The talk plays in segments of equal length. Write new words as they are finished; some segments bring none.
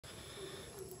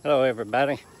Hello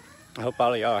everybody. I hope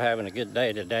all of y'all are having a good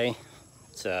day today.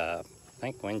 It's I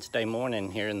think Wednesday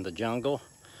morning here in the jungle,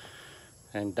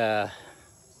 and I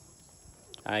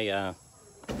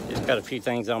just got a few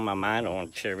things on my mind I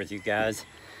want to share with you guys.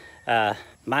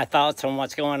 My thoughts on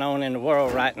what's going on in the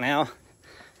world right now,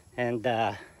 and see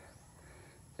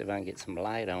if I can get some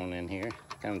light on in here.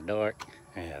 It's kind of dark.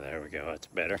 Yeah, there we go. It's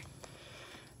better.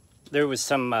 There was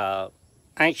some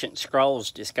ancient scrolls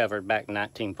discovered back in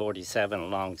 1947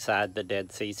 alongside the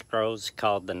Dead Sea Scrolls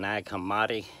called the Nag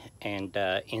Hammadi, and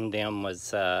in them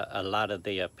was a lot of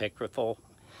the apocryphal.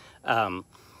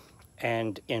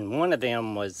 And in one of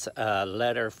them was a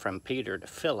letter from Peter to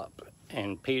Philip,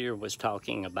 and Peter was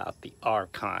talking about the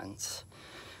Archons,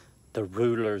 the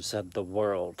rulers of the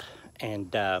world,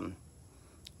 and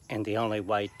the only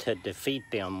way to defeat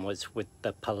them was with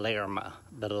the Palerma,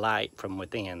 the light from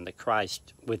within, the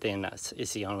Christ within us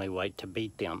is the only way to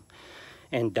beat them.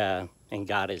 And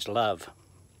God is love.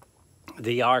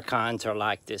 The Archons are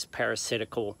like this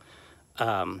parasitical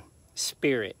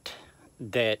spirit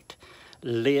that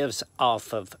lives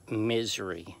off of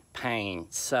misery, pain,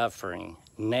 suffering,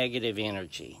 negative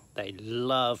energy. They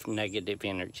love negative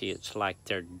energy. It's like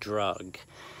their drug.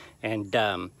 And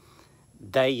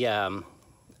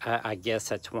I guess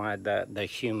that's why the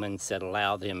humans that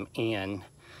allow them in,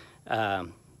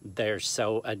 they're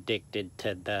so addicted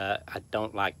to I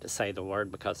don't like to say the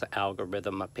word because the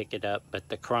algorithm will pick it up, but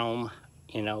the chrome,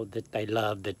 you know, that they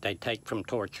love, that they take from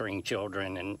torturing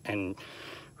children and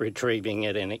retrieving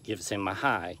it, and it gives them a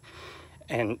high.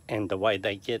 And the way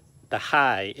they get the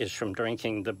high is from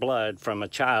drinking the blood from a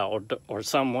child or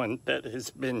someone that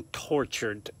has been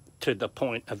tortured to the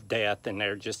point of death, and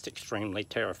they're just extremely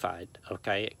terrified,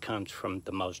 okay? It comes from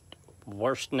the most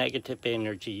worst negative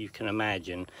energy you can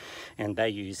imagine, and they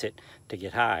use it to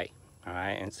get high, all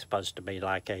right? And it's supposed to be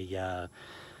like the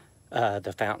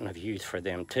fountain of youth for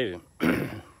them too.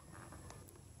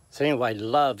 So anyway,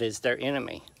 love is their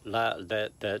enemy.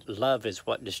 The love is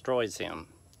what destroys them.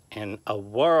 And a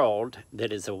world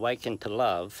that is awakened to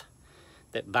love,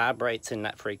 that vibrates in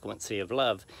that frequency of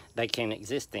love, they can't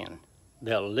exist in.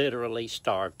 They'll literally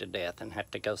starve to death and have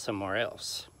to go somewhere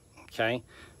else, okay?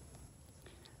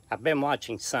 I've been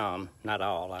watching some, not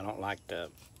all. I don't like to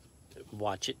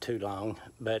watch it too long,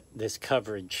 but this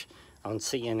coverage on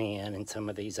CNN and some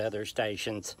of these other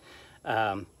stations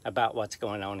about what's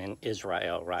going on in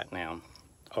Israel right now,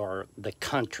 or the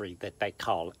country that they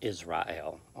call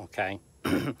Israel, okay?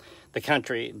 The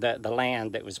country, the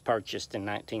land that was purchased in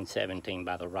 1917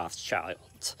 by the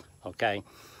Rothschilds, okay?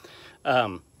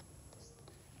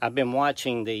 I've been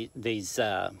watching these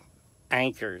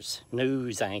anchors,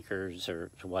 news anchors,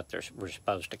 or what we're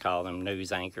supposed to call them,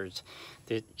 news anchors.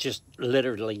 They're just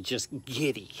literally just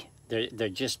giddy. They're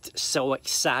just so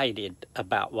excited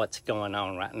about what's going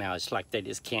on right now. It's like they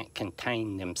just can't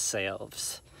contain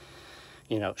themselves.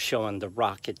 You know, showing the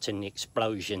rockets and the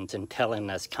explosions and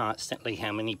telling us constantly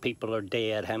how many people are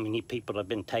dead, how many people have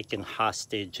been taken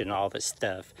hostage and all this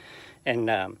stuff.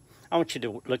 And I want you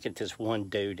to look at this one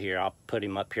dude here. I'll put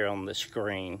him up here on the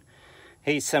screen.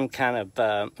 He's some kind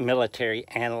of military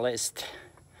analyst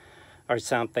or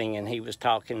something, and he was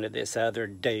talking to this other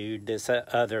dude, this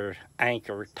other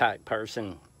anchor type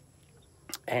person.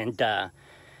 And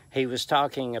he was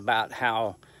talking about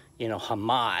how, you know,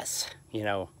 Hamas, you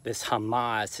know, this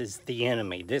Hamas is the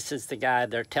enemy. This is the guy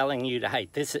they're telling you to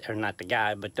hate. This is, or not the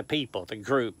guy, but the people, the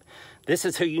group. This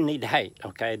is who you need to hate,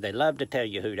 okay? They love to tell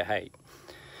you who to hate.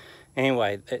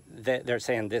 Anyway, they're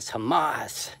saying this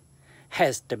Hamas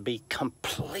has to be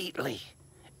completely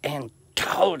and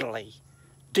totally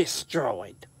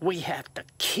destroyed. We have to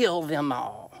kill them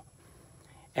all.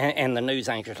 And the news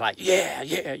anchor's like, yeah.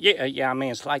 I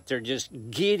mean, it's like they're just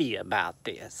giddy about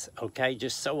this, okay?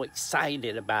 Just so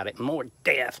excited about it. More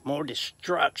death, more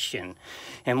destruction.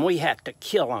 And we have to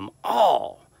kill them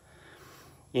all.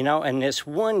 You know, and this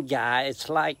one guy, it's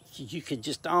like you could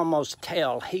just almost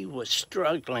tell he was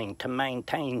struggling to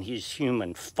maintain his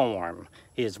human form,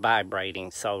 his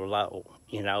vibrating so low,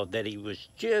 you know, that he was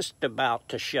just about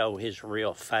to show his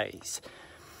real face.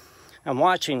 I'm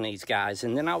watching these guys,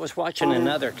 and then I was watching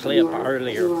another clip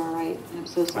earlier. You are right. I'm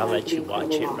so sorry. I'll let you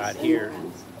watch it right here.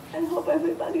 I hope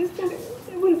everybody's going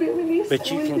to, will be released. But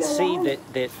you can see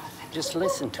that just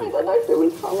listen to her. I don't know if they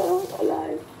will come out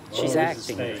alive. She's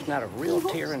acting. There's not a real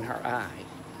tear in her eye.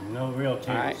 No real tears.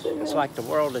 All right? It's like the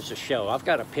world is a show. I've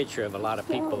got a picture of a lot of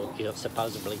people, you know,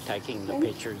 supposedly taking the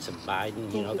pictures of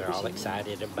Biden. You know, they're all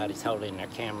excited. Everybody's holding their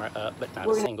camera up, but not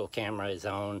a single camera is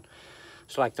on.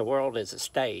 It's like the world is a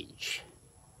stage.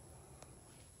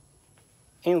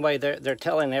 Anyway, they're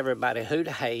telling everybody who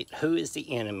to hate, who is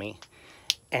the enemy,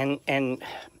 And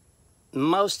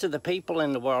most of the people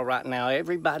in the world right now,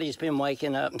 everybody's been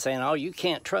waking up and saying, oh, you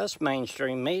can't trust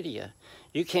mainstream media.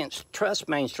 You can't trust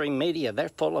mainstream media. They're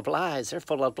full of lies. They're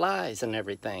full of lies and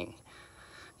everything.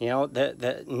 You know,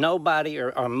 nobody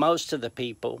or most of the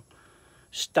people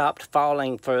stopped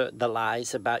falling for the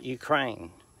lies about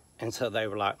Ukraine. And so they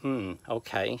were like,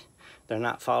 okay, they're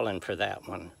not falling for that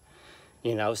one.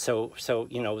 You know, so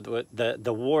you know,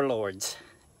 the warlords,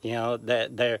 you know,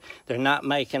 that they're not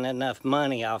making enough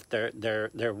money off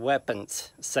their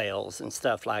weapons sales and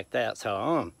stuff like that.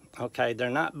 So, okay,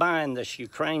 they're not buying this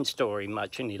Ukraine story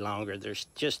much any longer. There's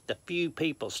just a few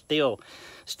people still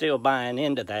buying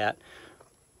into that.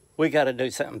 We got to do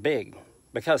something big,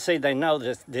 because see, they know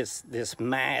this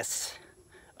mass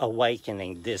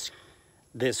awakening,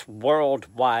 this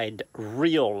worldwide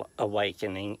real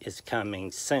awakening is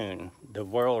coming soon. The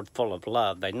world full of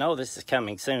love. They know this is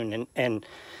coming soon, and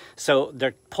so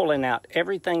they're pulling out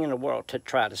everything in the world to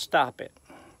try to stop it.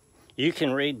 You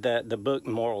can read the book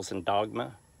Morals and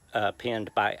Dogma,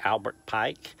 penned by Albert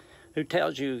Pike, who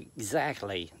tells you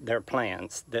exactly their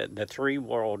plans, the 3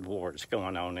 world wars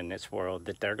going on in this world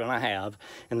that they're going to have,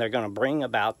 and they're going to bring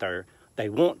about they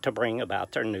want to bring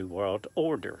about their new world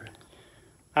order.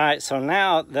 All right, so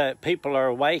now the people are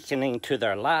awakening to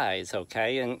their lies,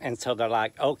 okay? And so they're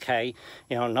like, okay,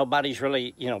 you know, nobody's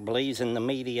really, you know, believes in the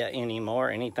media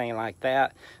anymore, anything like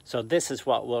that. So this is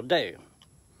what we'll do.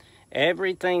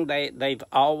 Everything they've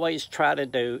always tried to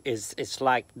do is, it's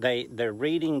like they're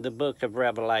reading the book of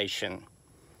Revelation.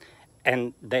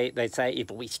 And they say,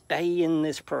 if we stay in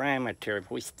this parameter,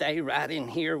 if we stay right in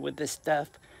here with this stuff,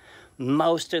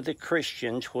 most of the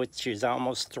Christians, which is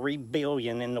almost 3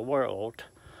 billion in the world,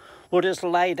 will just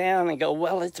lay down and go,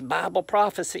 well, it's Bible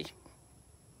prophecy.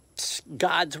 It's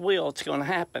God's will. It's going to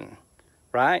happen,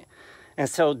 right? And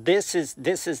so this is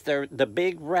the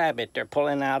big rabbit they're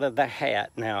pulling out of the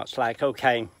hat now. It's like,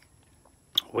 okay,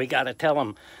 we got to tell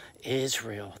them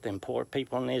Israel, them poor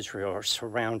people in Israel are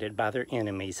surrounded by their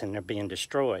enemies and they're being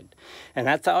destroyed. And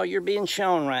that's all you're being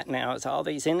shown right now is all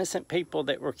these innocent people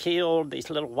that were killed,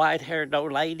 these little white-haired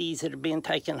old ladies that are being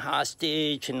taken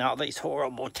hostage, and all these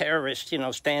horrible terrorists, you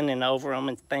know, standing over them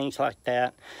and things like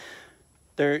that.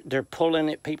 They're pulling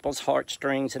at people's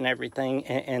heartstrings and everything,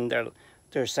 and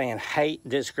they're saying, hate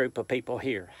this group of people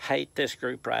here, hate this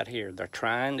group right here. They're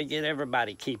trying to get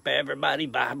everybody, keep everybody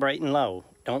vibrating low.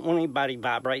 Don't want anybody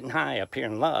vibrating high up here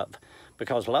in love,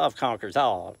 because love conquers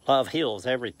all. Love heals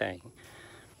everything.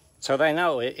 So they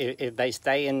know if they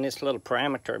stay in this little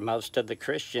parameter, most of the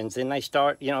Christians, then they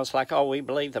start, you know, it's like, oh, we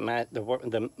believe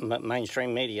the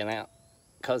mainstream media now,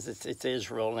 because it's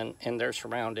Israel and they're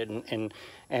surrounded. And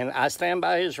I stand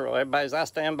by Israel. Everybody's, I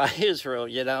stand by Israel,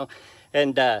 you know.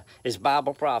 And it's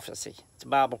Bible prophecy. It's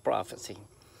Bible prophecy.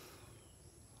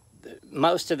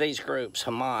 Most of these groups,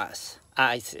 Hamas,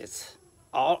 ISIS,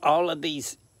 all of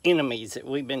these enemies that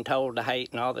we've been told to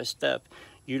hate and all this stuff,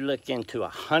 you look into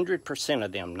 100%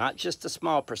 of them, not just a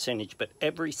small percentage, but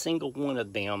every single one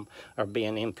of them are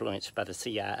being influenced by the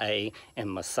CIA and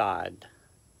Mossad.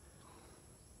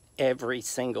 Every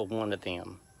single one of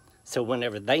them. So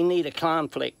whenever they need a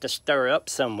conflict to stir up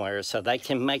somewhere so they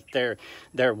can make their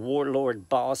warlord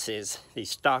bosses,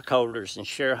 these stockholders and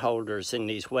shareholders in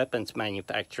these weapons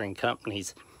manufacturing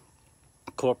companies,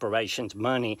 corporations,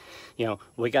 money, you know,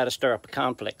 we got to stir up a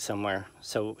conflict somewhere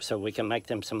so we can make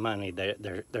them some money.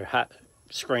 They're hot,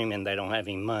 screaming they don't have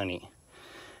any money.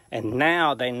 And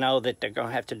now they know that they're going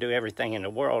to have to do everything in the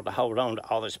world to hold on to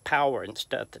all this power and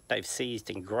stuff that they've seized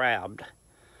and grabbed.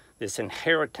 This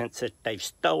inheritance that they've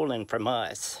stolen from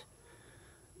us.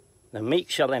 The meek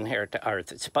shall inherit the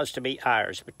earth. It's supposed to be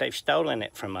ours, but they've stolen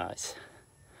it from us.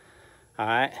 All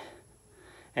right?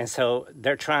 And so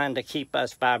they're trying to keep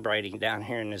us vibrating down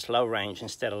here in this low range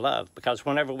instead of love. Because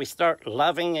whenever we start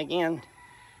loving again,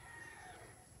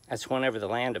 that's whenever the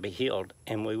land will be healed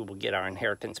and we will get our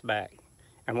inheritance back.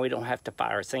 And we don't have to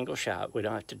fire a single shot. We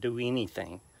don't have to do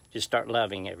anything. Just start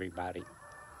loving everybody.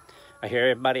 I hear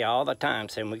everybody all the time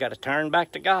saying we got to turn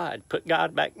back to God, put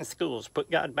God back in schools,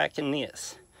 put God back in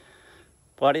this.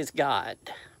 What is God?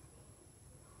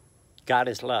 God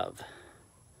is love.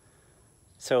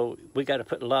 So we got to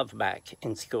put love back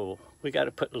in school. We got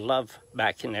to put love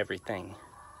back in everything.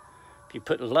 If you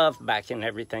put love back in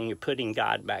everything, you're putting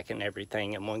God back in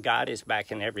everything. And when God is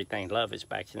back in everything, love is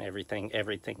back in everything,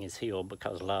 everything is healed,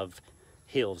 because love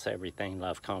heals everything.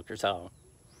 Love conquers all.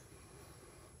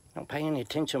 Don't pay any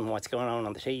attention to what's going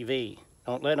on the TV.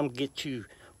 Don't let them get you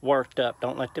worked up.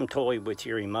 Don't let them toy with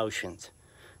your emotions.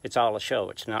 It's all a show.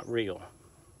 It's not real.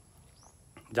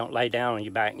 Don't lay down on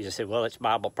your back and just say, well, it's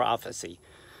Bible prophecy.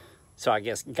 So I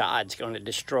guess God's going to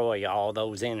destroy all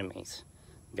those enemies.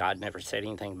 God never said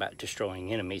anything about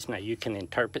destroying enemies. Now, you can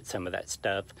interpret some of that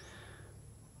stuff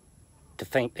to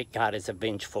think that God is a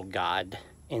vengeful God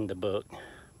in the book.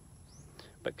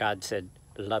 But God said,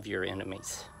 love your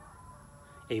enemies,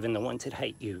 even the ones that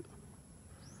hate you.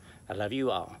 I love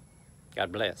you all.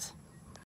 God bless.